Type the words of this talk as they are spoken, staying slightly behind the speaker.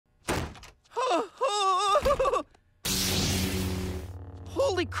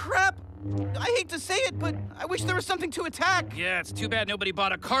Holy crap! I hate to say it, but I wish there was something to attack. Yeah, it's too bad nobody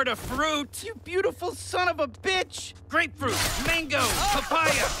bought a cart of fruit. You beautiful son of a bitch! Grapefruit, mango,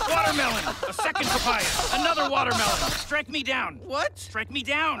 papaya, watermelon, a second papaya, another watermelon. Strike me down. What? Strike me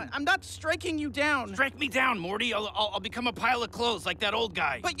down. I'm not striking you down. Strike me down, Morty. I'll become a pile of clothes like that old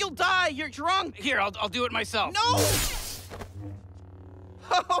guy. But you'll die. You're drunk. Here, I'll do it myself. No!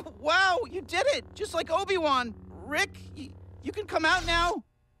 Oh, wow, you did it. Just like Obi-Wan. Rick, you can come out now.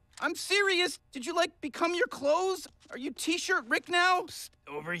 I'm serious. Did you, become your clothes? Are you T-shirt Rick now? Psst,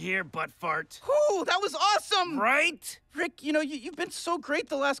 over here, butt fart. Whew, that was awesome! Right? Rick, you've been so great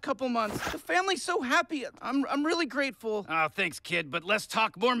the last couple months. The family's so happy. I'm really grateful. Oh, thanks, kid, but let's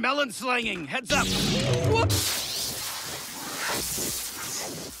talk more melon slanging. Heads up. Whoops!